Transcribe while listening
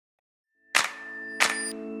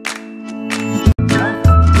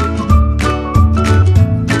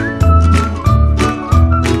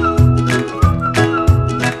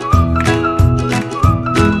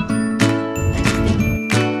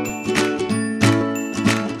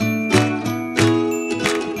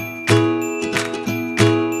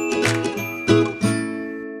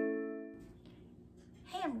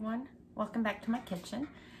kitchen.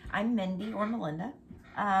 I'm Mindy, or Melinda.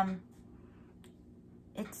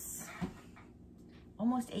 It's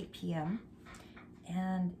almost 8 p.m.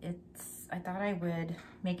 and I thought I would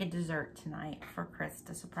make a dessert tonight for Chris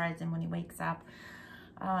to surprise him when he wakes up.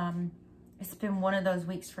 It's been one of those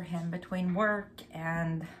weeks for him between work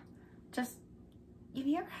and just, have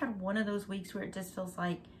you ever had one of those weeks where it just feels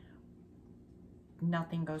like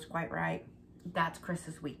nothing goes quite right? That's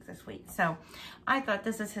Chris's week this week. So I thought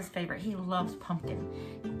this is his favorite. He loves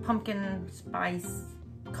pumpkin spice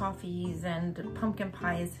coffees, and pumpkin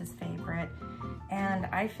pie is his favorite. And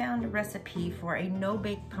I found a recipe for a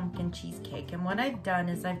no-bake pumpkin cheesecake. And what I've done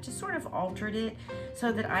is I've just sort of altered it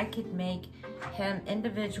so that I could make him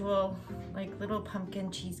individual, like little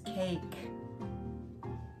pumpkin cheesecake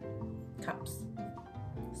cups.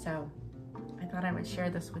 So I thought I would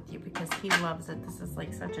share this with you because he loves it. This is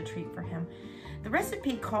like such a treat for him. The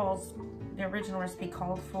original recipe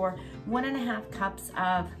called for 1.5 cups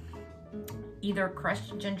of either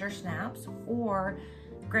crushed ginger snaps or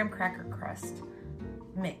graham cracker crust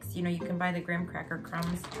mix. You know, you can buy the graham cracker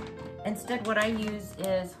crumbs. Instead, what I use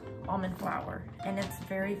is almond flour, and it's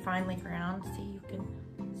very finely ground. See, you can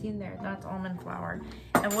see in there, that's almond flour.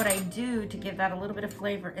 And what I do to give that a little bit of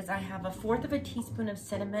flavor is I have 1/4 of a teaspoon of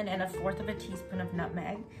cinnamon and 1/4 of a teaspoon of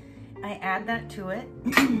nutmeg. I add that to it.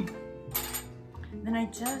 Then I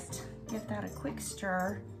just give that a quick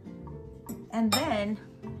stir. And then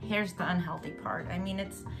here's the unhealthy part. I mean,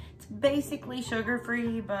 it's basically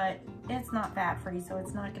sugar-free, but it's not fat-free, so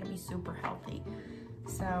it's not gonna be super healthy.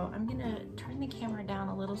 So I'm gonna turn the camera down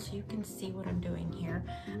a little so you can see what I'm doing here.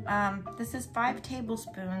 This is 5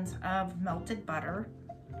 tablespoons of melted butter.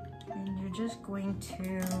 And you're just going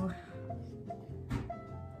to,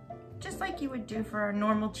 just like you would do for a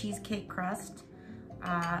normal cheesecake crust,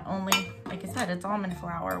 only, like I said, it's almond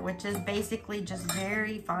flour, which is basically just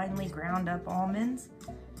very finely ground up almonds.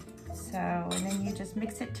 So, and then you just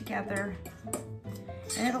mix it together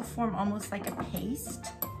and it'll form almost like a paste.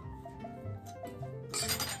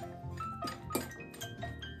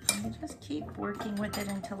 And you just keep working with it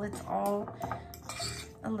until it's all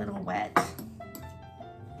a little wet.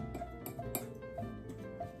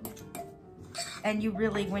 And you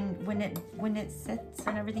really, when it sits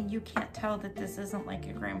and everything, you can't tell that this isn't like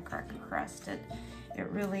a graham cracker crust. It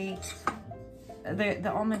really,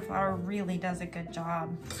 the almond flour really does a good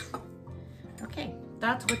job. Okay,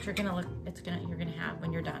 that's what you're gonna have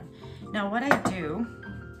when you're done. Now what I do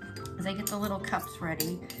is I get the little cups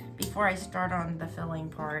ready before I start on the filling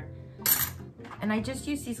part. And I just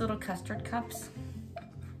use these little custard cups.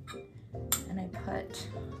 And I put,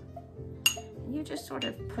 you just sort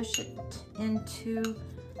of push it into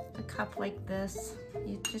the cup like this.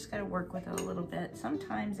 You just gotta work with it a little bit.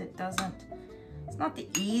 Sometimes it's not the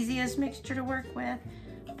easiest mixture to work with,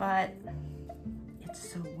 but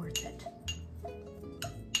it's so worth it.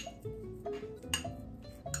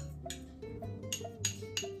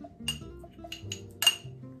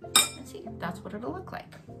 And see, that's what it'll look like.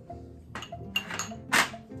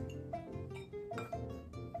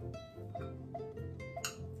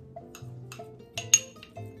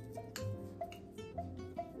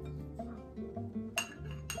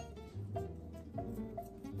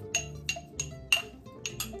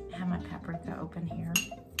 My paprika open here.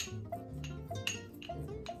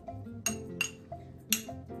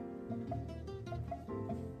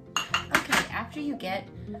 Okay, after you get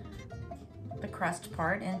the crust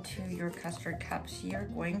part into your custard cups, you're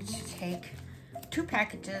going to take 2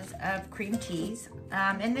 packages of cream cheese.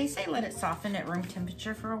 And they say let it soften at room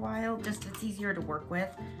temperature for a while, just it's easier to work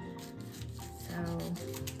with. So,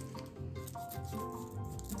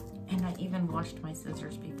 and I even washed my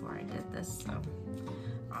scissors before I did this, so.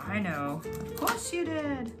 I know, of course you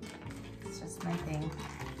did. It's just my thing,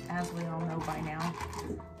 as we all know by now.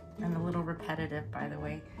 I'm a little repetitive, by the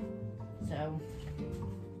way. So,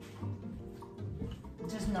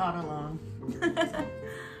 just nod along.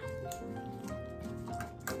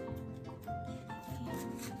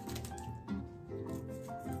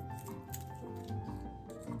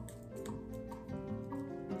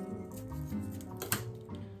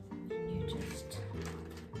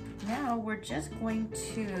 Now we're just going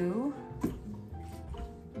to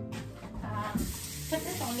put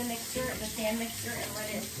this on the mixer, the stand mixer, and let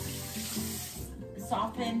it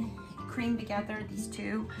soften, cream together these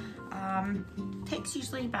two. Takes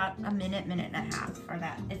usually about a minute, minute and a half for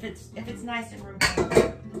that. If it's nice and room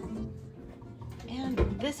temperature. And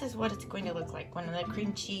this is what it's going to look like when the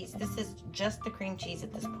cream cheese, this is just the cream cheese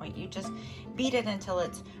at this point. You just beat it until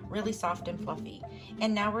it's really soft and fluffy.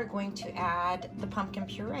 And now we're going to add the pumpkin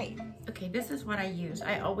puree. Okay, this is what I use.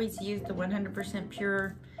 I always use the 100%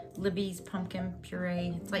 pure Libby's pumpkin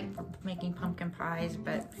puree. It's like for making pumpkin pies,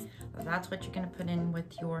 but that's what you're gonna put in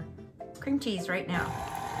with your cream cheese right now.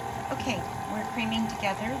 Okay, we're creaming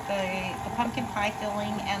together the pumpkin pie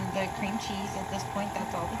filling and the cream cheese at this point.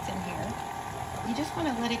 That's all that's in here. You just want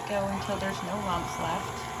to let it go until there's no lumps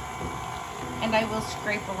left. And I will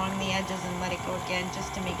scrape along the edges and let it go again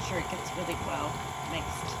just to make sure it gets really well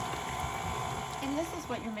mixed. And this is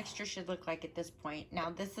what your mixture should look like at this point. Now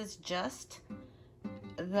this is just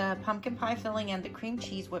the pumpkin pie filling and the cream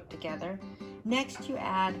cheese whipped together. Next you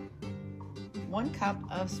add 1 cup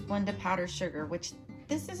of Splenda powdered sugar, which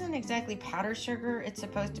this isn't exactly powdered sugar, it's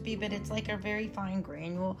supposed to be, but it's like a very fine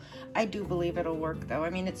granule. I do believe it'll work though. I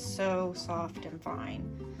mean, it's so soft and fine.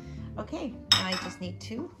 Okay, I just need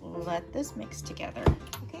to let this mix together.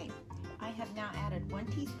 Okay, I have now added 1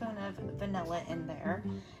 teaspoon of vanilla in there,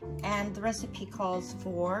 and the recipe calls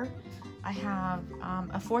for, I have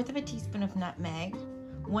 1/4 of a teaspoon of nutmeg,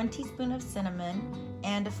 1 teaspoon of cinnamon,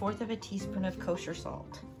 and 1/4 of a teaspoon of kosher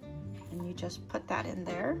salt. And you just put that in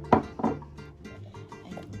there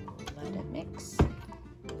and let it mix. It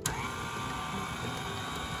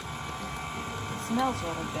smells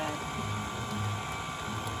really good.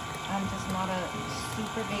 I'm just not a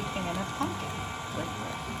super big fan of pumpkin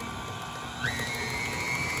flavor.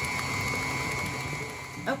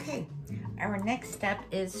 Okay, our next step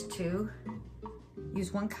is to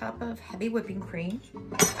use 1 cup of heavy whipping cream.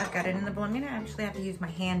 I've got it in the bowl. I'm gonna actually have to use my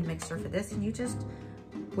hand mixer for this, and you just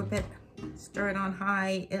whip it, stir it on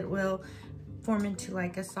high. It will form into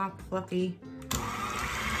like a soft, fluffy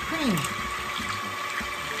cream.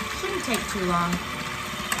 Shouldn't take too long.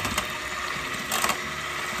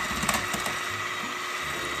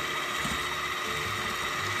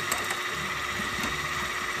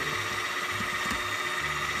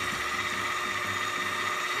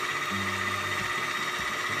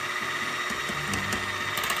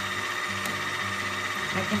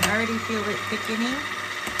 I can already feel it thickening.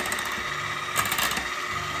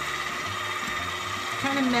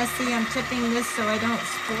 Kind of messy. I'm tipping this so I don't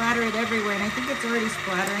splatter it everywhere, and I think it's already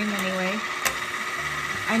splattering anyway.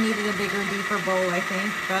 I needed a bigger, deeper bowl, I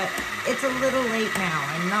think, but it's a little late now.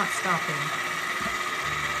 I'm not stopping.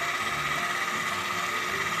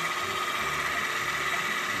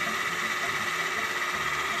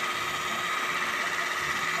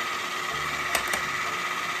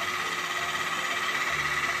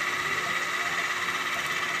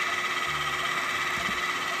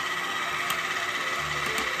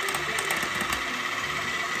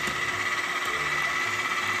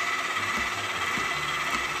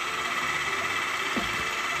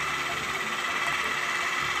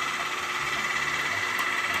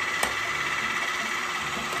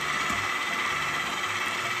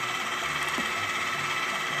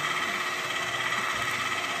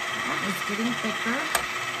 It's getting thicker.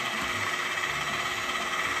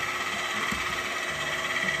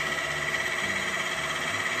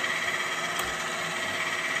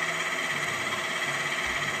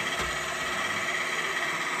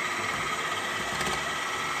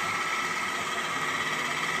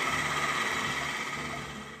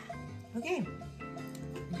 Okay,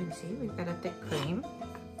 as you can see, we've got a thick cream.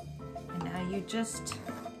 And now you just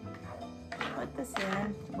put this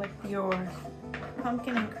in with your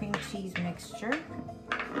pumpkin and cream cheese mixture.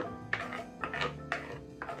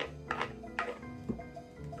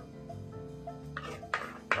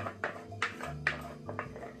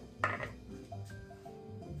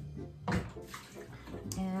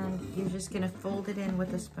 And you're just gonna fold it in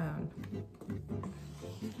with a spoon.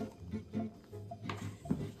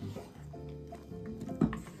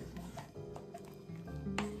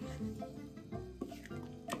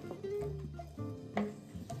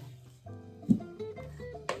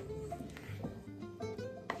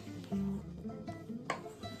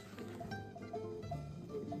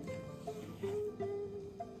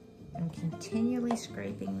 Continually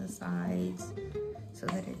scraping the sides so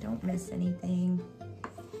that I don't miss anything.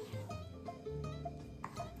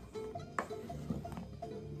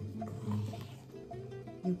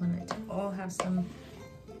 You want it to all have some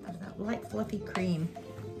of that light fluffy cream.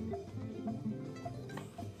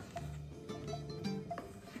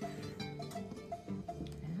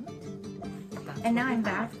 And now I'm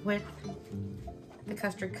back with the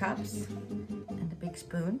custard cups and the big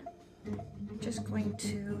spoon. I'm just going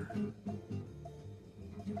to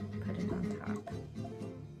put it on top.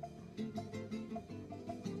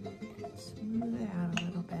 Smooth it out a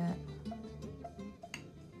little bit.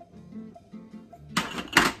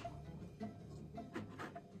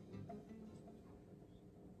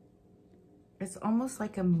 It's almost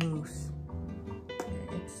like a mousse.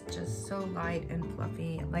 It's just so light and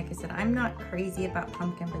fluffy. Like I said, I'm not crazy about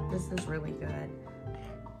pumpkin, but this is really good.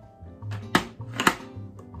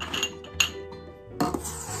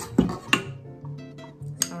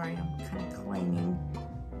 Sorry, I'm kind of clanging.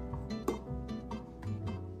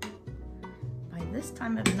 By this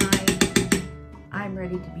time of night, I'm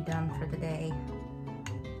ready to be done for the day.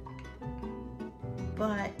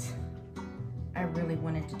 But I really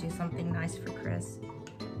wanted to do something nice for Chris.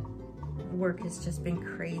 Work has just been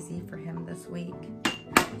crazy for him this week.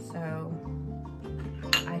 So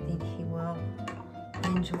I think he will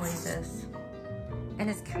enjoy this. And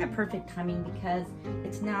it's kind of perfect timing because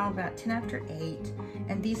it's now about 10 after 8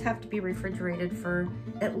 and these have to be refrigerated for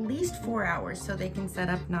at least 4 hours so they can set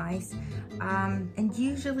up nice. And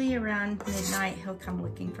usually around midnight he'll come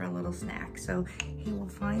looking for a little snack. So he will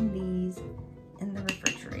find these in the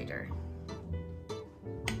refrigerator.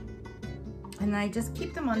 And I just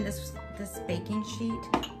keep them on this baking sheet.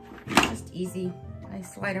 It's just easy. I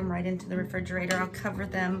slide them right into the refrigerator. I'll cover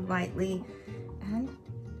them lightly and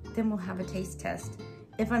then we'll have a taste test.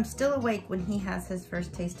 If I'm still awake when he has his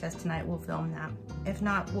first taste test tonight, we'll film that. If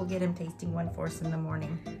not, we'll get him tasting one for us in the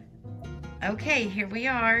morning. Okay, here we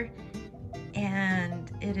are.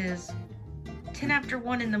 And it is 10 after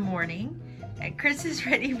 1 in the morning. And Chris is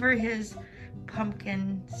ready for his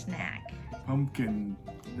pumpkin snack. Pumpkin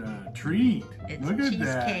treat. It's Look a at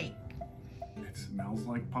cheesecake. That. It smells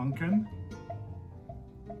like pumpkin.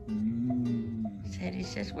 Sadie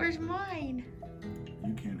says, "Where's mine?"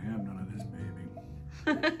 You can't have none of this, baby.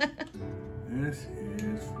 This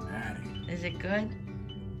is for Daddy. Is it good?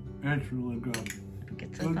 It's really good.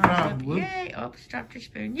 Get some thumbs up. Yay! Oh, dropped your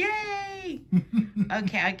spoon. Yay!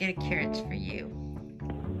 Okay, I'll get a carrots for you.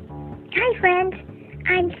 Hi friends,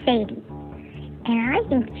 I'm Sadie, and I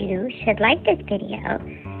think you should like this video.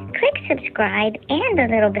 Click subscribe and the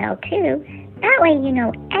little bell too. That way you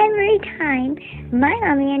know every time my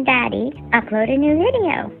mommy and daddy upload a new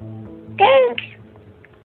video. Thanks!